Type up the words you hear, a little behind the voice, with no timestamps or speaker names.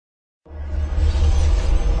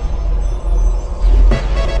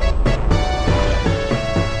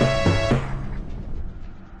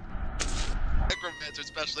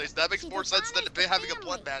specialization. That makes more sense than having a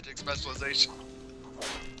blood magic specialization.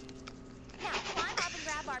 Now, climb up and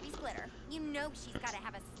grab Barbie's glitter. You know she's gotta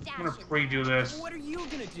have a stash. I'm gonna pre-do this. What are you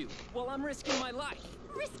gonna do? Well, I'm risking my life.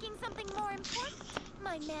 Risking something more important.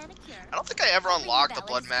 My manicure. I don't think I ever unlocked the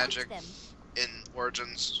blood magic in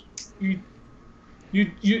Origins. You.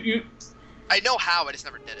 I know how, I just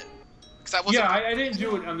never did it. Cause I wasn't. Yeah, I didn't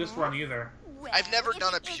do it on this run either. Well, I've never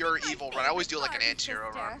done a pure evil run. I always do like an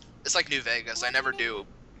anti-hero run. It's like New Vegas. I never do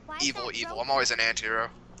evil. I'm always an anti-hero.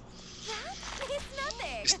 It's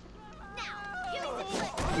nothing.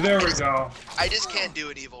 There we go. I just can't do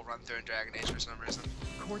an evil run through in Dragon Age for some reason.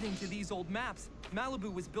 According to these old maps,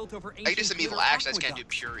 Malibu was built over ancient I can do some evil glitter actions, I just can't do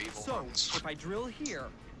aqueducts. pure evil So, runs. if I drill here...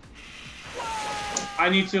 I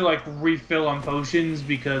need to like refill on potions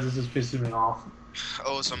because this is pissing me off.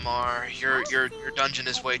 Oh, Zamar, your dungeon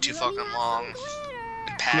is way too fucking long.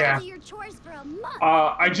 And padded.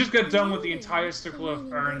 Yeah. I just got done with the entire circle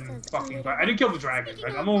of Earn fucking. I didn't kill the dragon.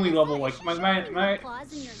 Like, I'm only level like I'm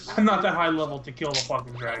not that high level to kill the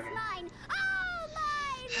fucking dragon.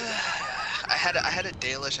 I had a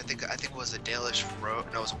Dalish. I think it was a Dalish rogue.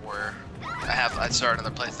 No, it was a warrior. I started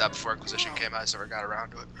another playthrough before Inquisition came out. I just never got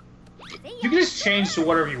around to it. You can just change to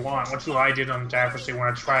whatever you want. That's what I did on Tapestry when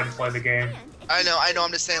I tried to play the game. I know.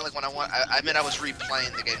 I'm just saying, like, when I was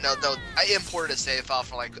replaying the game. No, I imported a save file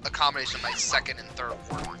for, like, a combination of my second and third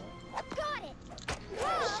one.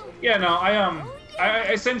 Yeah, no,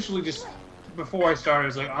 I essentially just, before I started, I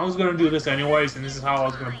was like, I was gonna do this anyways, and this is how I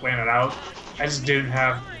was gonna plan it out. I just didn't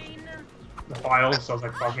have the file, so I was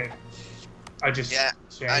like, fuck it. I just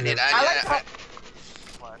changed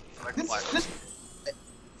This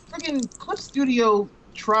friggin' Clip Studio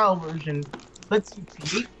trial version lets you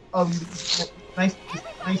create nice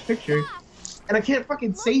picture, and I can't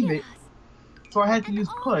fucking save it, so I had to use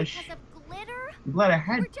push. I'm glad I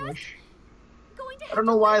had push. I don't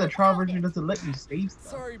know why the trial version doesn't let you save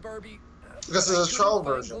stuff. Sorry, Barbie. This is a trial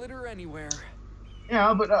version. Glitter anywhere.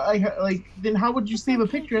 Yeah, but then how would you save a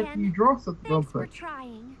picture after you draw something real quick?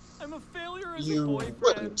 I'm a failure as a You boyfriend.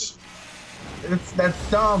 wouldn't.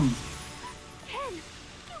 That's dumb.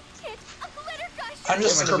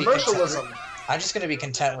 It's commercialism. I'm just gonna be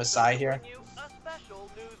content with Psy here.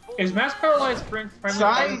 Is Mass Paralyzed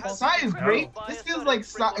friendly? Psy is great. This feels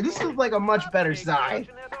like a much better Psy.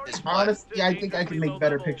 Honestly, I think I can make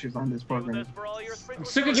better pictures on this program. I'm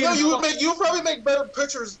sick of you probably make better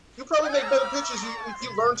pictures. You probably make better pictures if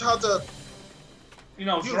you learned how to. You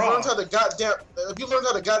know, if you learned how to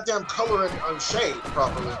goddamn color and shade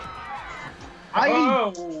properly.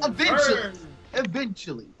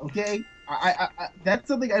 Eventually, okay. I that's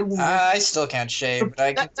something I will. I still can't shade, but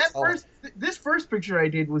I can. This first picture I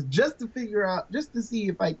did was just to figure out, just to see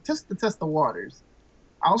if I test the waters.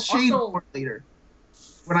 I'll shade more later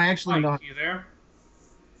when I actually know. You there?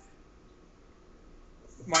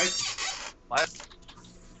 Mike? What?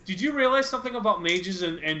 Did you realize something about mages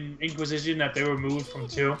and Inquisition that they were moved from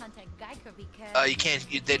 2? You can't.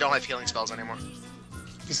 They don't have healing spells anymore.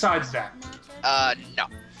 Besides that. No.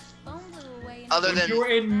 Other than if you were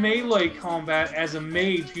in melee combat as a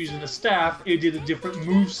mage using a staff, it did a different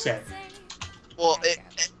moveset. Well, it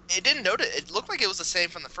didn't note it. It looked like it was the same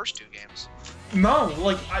from the first 2 games. No,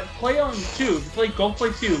 like I play on 2. Go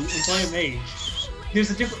play 2 and play a mage. There's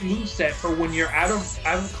a different moveset for when you're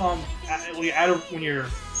when you're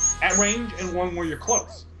at range and one where you're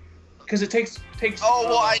close. Because it takes. Oh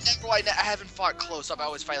well, I haven't fought close up. I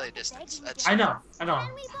always fight at a distance. I know.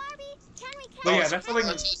 But yeah, that's something.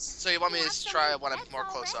 So you want me to try when I'm more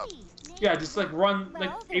close up? Yeah, just like run,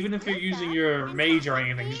 like even if you're using your mage or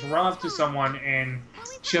anything, just run up to someone and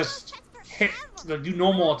just hit, like do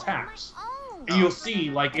normal attacks, and you'll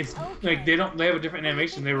see like it's like they have a different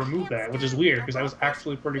animation. They removed that, which is weird because that was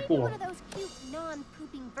actually pretty cool.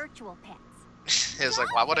 It's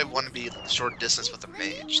like, why would I want to be short distance with a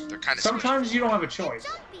mage? They're kind of. Sometimes you don't have a choice.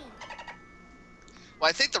 Well,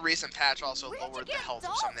 I think the recent patch also lowered the health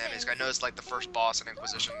of some enemies. I noticed like the first boss in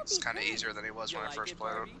Inquisition is kind of easier than he was when I first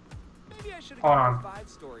played him. Hold on.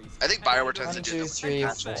 I think BioWare tends 1, to 2, do 3,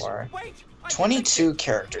 4. 22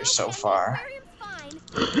 characters so far.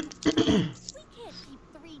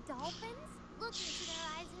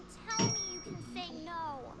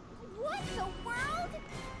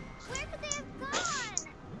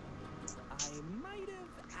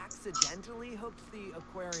 Accidentally hooked the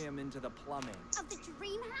aquarium into the plumbing. Of the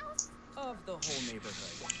dream house? Of the whole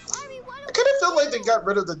neighborhood. I kind of feel like they got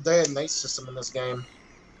rid of the day and night system in this game.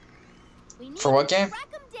 For what game?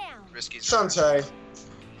 Risky. Shantae.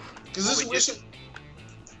 Because this we should.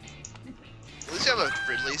 At least you have a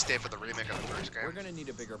release date for the remake of the first game. We're gonna need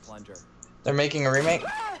a bigger plunger. They're making a remake?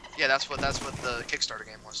 Yeah, that's what the Kickstarter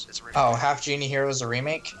game was. It's a remake. Oh, Half Genie Hero is a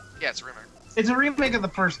remake? Yeah, it's a remake. It's a remake of the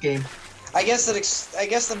first game. I guess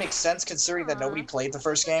that makes sense considering that nobody played the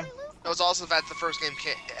first game. No, it's also that the first game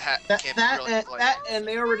can't really play. That and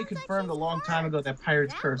they already confirmed a long time ago that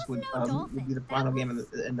Pirate's Curse would be the final game in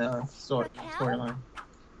the storyline.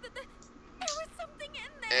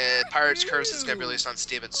 Pirate's Curse is gonna be released on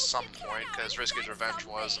Steam at some point because Risky's Revenge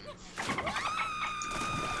was.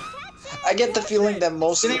 I get the feeling that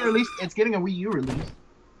most. It's getting a Wii U release.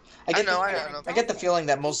 I know. I get the feeling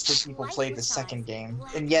that most of the people played the second game,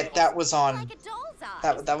 and yet that was on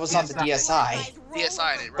that was on the DSi.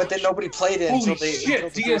 DSi, but then nobody played it until they. Holy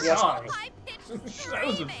shit, DSi! That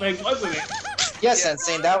was a thing, wasn't it? Yes,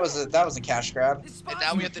 Insane. That was a cash grab. And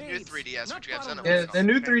now we have the new 3DS, which we have Xenoblade. Yeah, the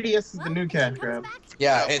new 3DS is the new cash grab.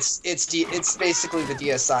 Yeah, it's basically the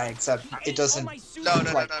DSi, except it doesn't. No.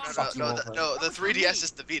 The 3DS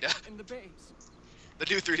is the Vita. The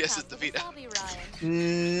new 3DS is the Vita.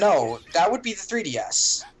 No, that would be the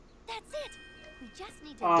 3DS. That's it. We just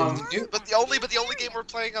need to But the only game we're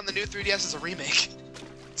playing on the new 3DS is a remake.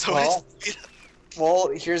 So well, it's Vita. Well,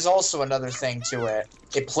 here's also another thing to it.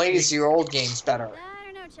 It plays your old games better.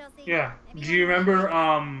 I don't know, Chelsea. Yeah. Do you remember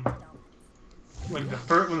when the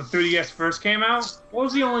 3DS first came out? What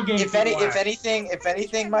was the only game? If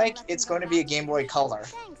anything, Mike, it's going to be a Game Boy Color.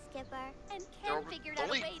 Thanks, Skipper. And The Ken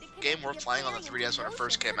only game we're playing on the 3DS when it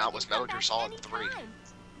first came out was Metal Gear Solid 3.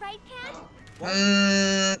 Right, Ken?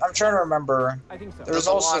 I'm trying to remember. I think so. There was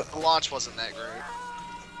also The launch wasn't that great.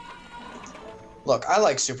 Look, I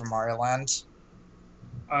like Super Mario Land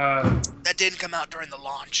That didn't come out during the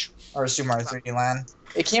launch. or Super Mario 3D Land.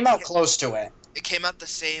 It came out close to it. It came out the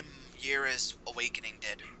same year as Awakening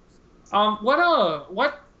did. What's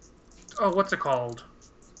it called?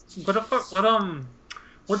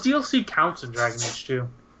 What DLC counts in Dragon Age 2?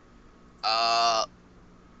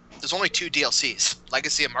 There's only 2 DLCs: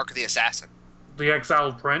 Legacy and Mark of the Assassin. The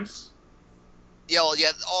Exiled Prince? Yeah, well,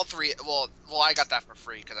 yeah, all 3. Well, I got that for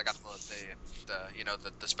free because I got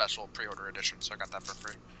the special pre-order edition, so I got that for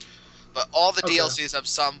free. But all the DLCs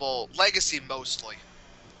ensemble Legacy mostly.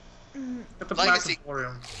 At the Legacy. Black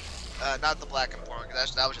Emporium. Not the Black Emporium,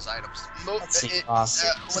 because that was just items.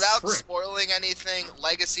 Awesome. Without spoiling anything,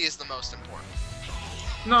 Legacy is the most important.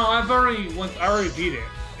 No, I already beat it.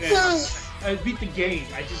 And I beat the game.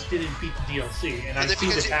 I just didn't beat the DLC, and I see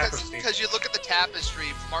the tapestry. Because you look at the tapestry,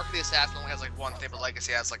 Mark of the Assassin only has like one thing, but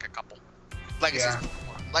Legacy has like a couple. Legacy's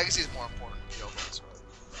more important.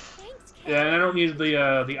 Yeah, and I don't need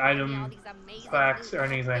the item packs or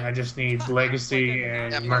anything. I just need Legacy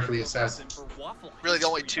and Mark of the Assassin. Really, the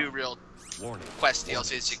only 2 real Quest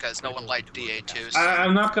DLCs because no one liked DA2. So.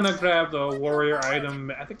 I'm not gonna grab the warrior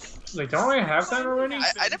item. I think don't I have that already?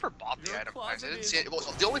 I never bought the item packs. I didn't see it. Well,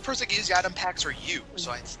 the only person that can use the item packs are you,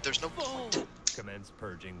 so there's no point. Commence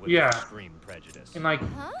purging with extreme prejudice. And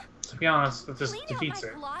to be honest, it just defeats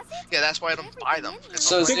it. Yeah, that's why I don't buy them.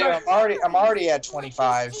 So I'm already at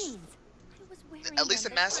 25. At least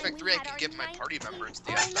in Mass Effect 3, I can give my party members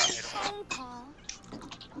the item.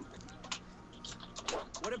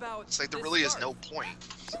 What about It's like there really is no point.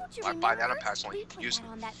 Why buy the item packs when you use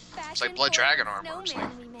them? It's like Blood Dragon armor or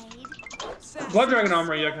something. Blood Dragon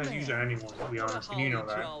armor, you're not gonna use that anymore, to be honest, and you know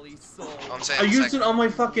that. I'm saying I used it on my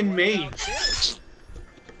fucking mage.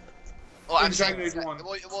 Well, I'm in saying, Dragon Age 1.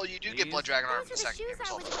 well, you do get Blood Dragon armor in the second game,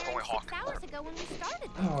 so it's only Hawk. I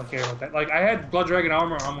don't care about that. Like, I had Blood Dragon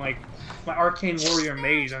armor on, like, my Arcane Warrior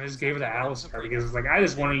Mage, and I just gave it to Alistair, because it's like, I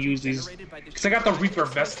just want to use these, because I got the Reaper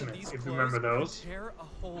vestments, if you remember those. I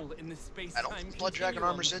don't think Blood Dragon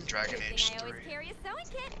armor's in Dragon Age 3.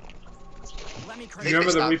 You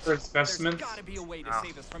remember the Reaper's vestments?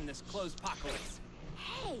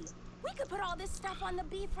 Hey, we could put all this stuff on the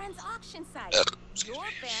Bee Friends auction site. Your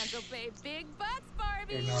fans will pay big bucks,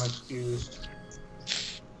 Barbie. They're not excused.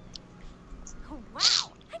 Oh,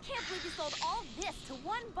 wow, I can't believe you sold all this to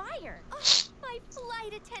one buyer. Oh, my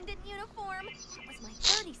flight attendant uniform. That was my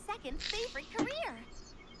 32nd favorite career.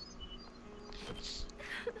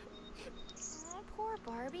 Oh, poor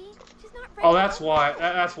Barbie. She's not ready. Oh, that's why.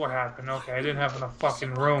 That's what happened. Okay, I didn't have enough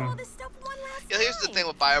fucking room. Yeah, here's the thing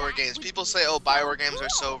with BioWare games. People say, oh, BioWare games are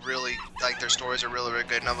so really, like, their stories are really, really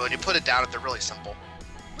good. No, but when you put it down, they're really simple.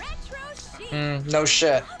 No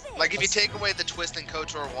shit. Like, if you take away the twist in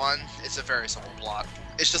KOTOR 1, it's a very simple plot.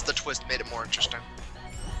 It's just the twist made it more interesting.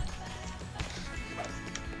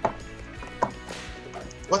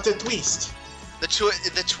 What the twist? The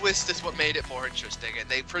twist is what made it more interesting, and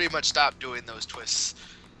they pretty much stopped doing those twists.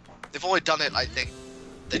 They've only done it, I think.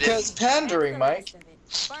 Because pandering, Mike.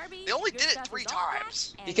 They only did it 3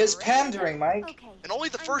 times. Because pandering, Mike. Okay. And only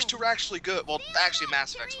the first 2 were actually good. Well, actually,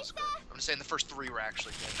 Mass Effect was good. I'm just saying the first 3 were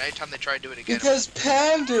actually good. And anytime they try to do it again, Because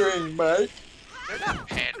pandering, Mike. they're not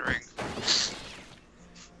pandering.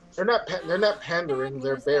 They're not pandering.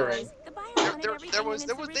 They're bearing.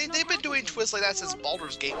 They've been doing twists like that since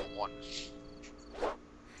Baldur's Gate 1.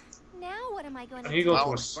 Now what am I going to You go to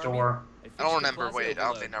Well, a store. I don't remember. Wait, I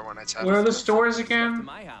don't think that one I said. Where are the stores again?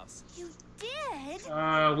 My house. You did?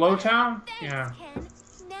 Lowtown? Thanks, Yeah. Ken.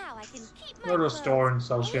 Now I can keep my Go to a clothes store and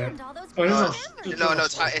sell shit. and all those Oh, great no, memories. No,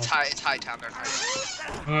 it's Hightown. They're in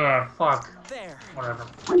Hightown. Ugh, fuck. There. Whatever.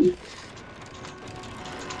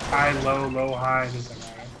 High, low, high, doesn't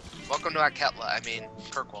matter. Welcome to Aketla. I mean,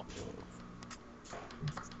 Kirkwall.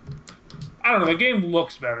 I don't know, the game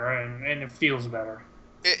looks better and it feels better.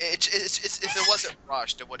 If it wasn't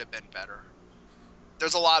rushed, it would have been better.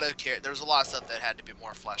 There's a lot of stuff that had to be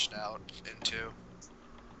more fleshed out into,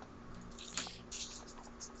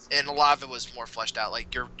 and a lot of it was more fleshed out.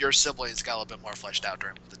 Like your siblings got a little bit more fleshed out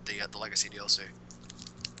during the Legacy DLC.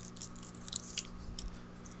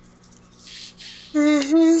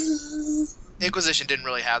 Inquisition didn't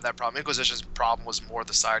really have that problem. Inquisition's problem was more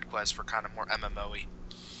the side quests were kind of more MMO-y.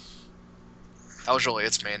 That was really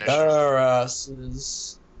its main issue.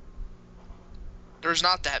 Asses. There's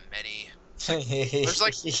not that many. There's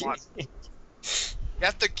like one. You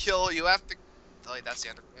have to. Like, that's the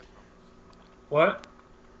end of the game. What?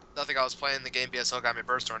 Nothing. I was playing the game BSL got me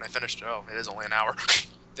Bird Store and I finished it. Oh, it is only an hour.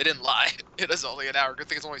 They didn't lie. It is only an hour. Good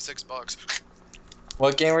thing it's only $6.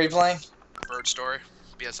 What game were you playing? Bird Story.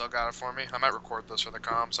 BSL got it for me. I might record this for the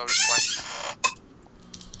comp, so I'm just playing.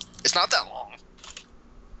 It's not that long.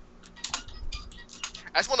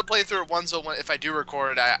 I just want to play through it once, so if I do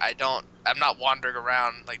record it, I'm not wandering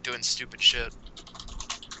around like doing stupid shit.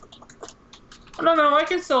 No, I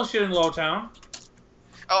can sell shit in Lowtown.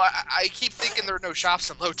 Oh, I keep thinking there are no shops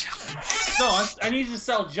in Lowtown. No, I need to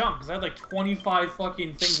sell junk because I have like 25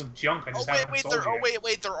 fucking things of junk I just haven't sold yet.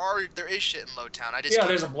 There is shit in Lowtown.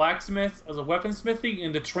 There's a blacksmith, there's a weaponsmithing,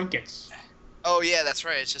 and the trinkets. Oh yeah, that's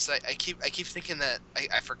right. It's just I keep thinking that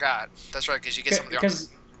I forgot. That's right, because you get some of the because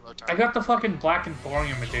I got the fucking Black and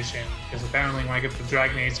Thorium edition because apparently when I get the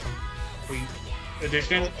Dragon Age Complete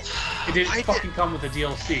edition, it didn't fucking come with the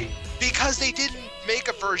DLC. Because they didn't make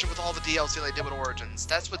a version with all the DLC like they did with Origins.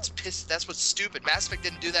 That's what's stupid. Mass Effect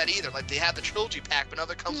didn't do that either. Like they had the trilogy pack, but now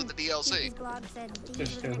that comes with the DLC.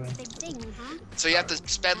 Just stupid. So you have to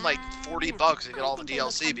spend like $40 to get all the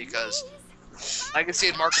DLC because Legacy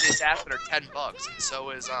and Mark of the Assassin are $10, and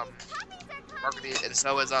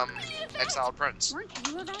so is Exiled Prince. You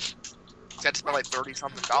have to spend like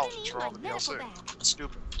 $30-something for all the DLC. It's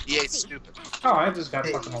stupid. EA's stupid. Oh, I just got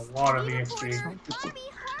fucking a lot of EXP.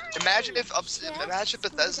 Imagine if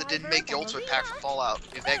Bethesda didn't make the Ultimate Pack for Fallout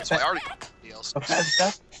New Vegas. Well, I already got the DLC.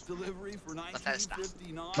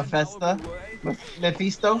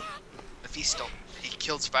 Mephisto? Mephisto. He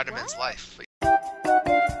killed Spider-Man's life.